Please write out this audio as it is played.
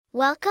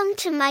Welcome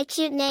to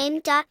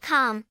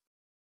mycutename.com.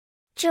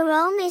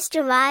 Jerome is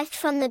derived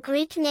from the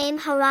Greek name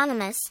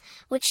Hieronymus,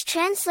 which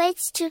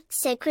translates to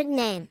sacred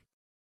name.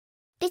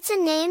 It's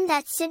a name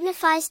that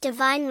signifies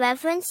divine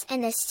reverence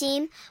and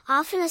esteem,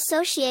 often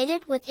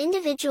associated with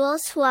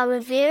individuals who are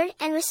revered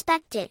and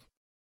respected.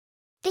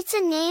 It's a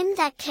name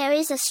that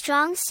carries a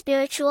strong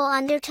spiritual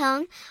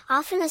undertone,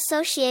 often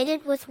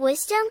associated with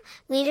wisdom,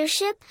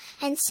 leadership,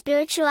 and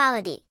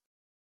spirituality.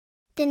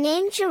 The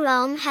name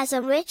Jerome has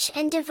a rich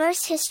and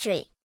diverse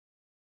history.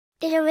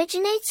 It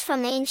originates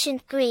from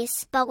ancient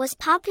Greece but was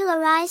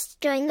popularized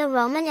during the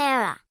Roman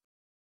era.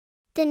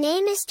 The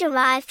name is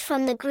derived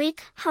from the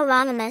Greek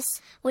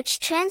Hieronymus, which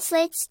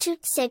translates to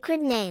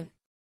sacred name.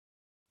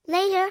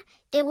 Later,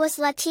 it was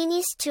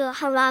Latinized to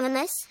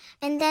Hieronymus,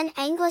 and then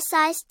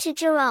anglicized to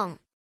Jerome.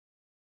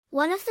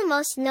 One of the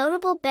most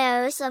notable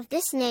bearers of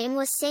this name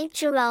was Saint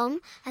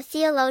Jerome, a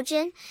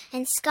theologian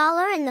and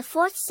scholar in the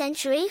 4th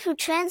century who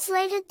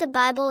translated the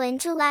Bible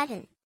into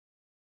Latin.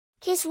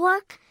 His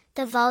work,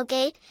 the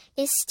Vulgate,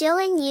 is still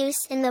in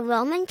use in the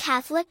Roman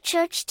Catholic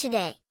Church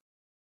today.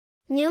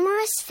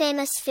 Numerous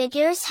famous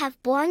figures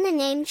have borne the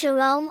name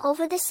Jerome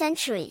over the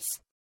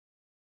centuries.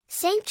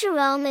 Saint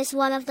Jerome is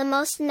one of the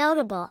most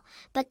notable,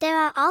 but there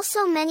are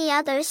also many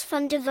others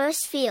from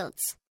diverse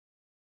fields.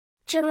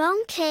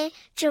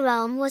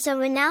 Jerome was a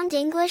renowned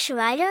English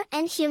writer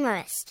and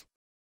humorist.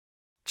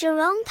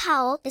 Jerome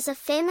Powell is a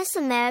famous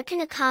American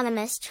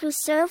economist who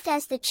served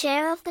as the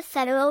chair of the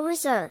Federal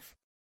Reserve.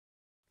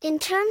 In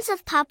terms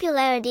of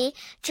popularity,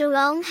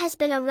 Jerome has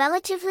been a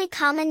relatively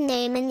common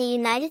name in the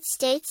United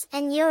States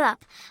and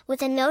Europe,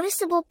 with a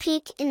noticeable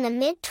peak in the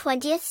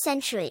mid-20th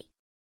century.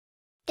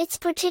 It's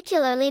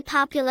particularly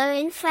popular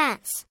in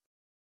France.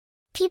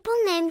 People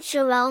named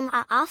Jerome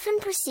are often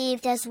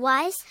perceived as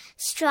wise,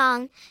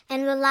 strong,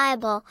 and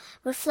reliable,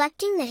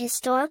 reflecting the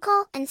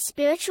historical and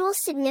spiritual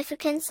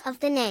significance of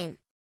the name.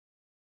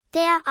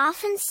 They are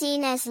often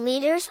seen as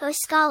leaders or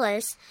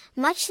scholars,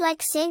 much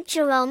like Saint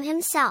Jerome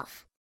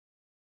himself.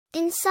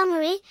 In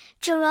summary,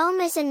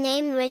 Jerome is a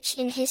name rich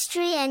in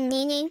history and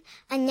meaning,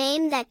 a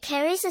name that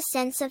carries a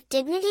sense of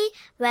dignity,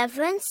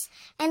 reverence,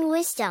 and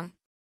wisdom.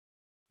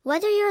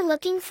 Whether you're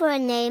looking for a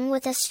name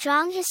with a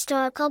strong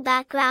historical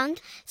background,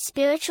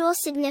 spiritual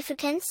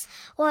significance,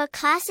 or a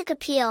classic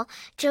appeal,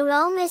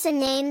 Jerome is a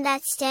name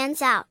that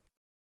stands out.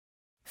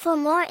 For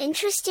more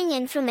interesting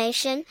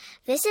information,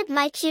 visit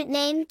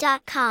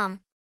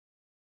mycutename.com.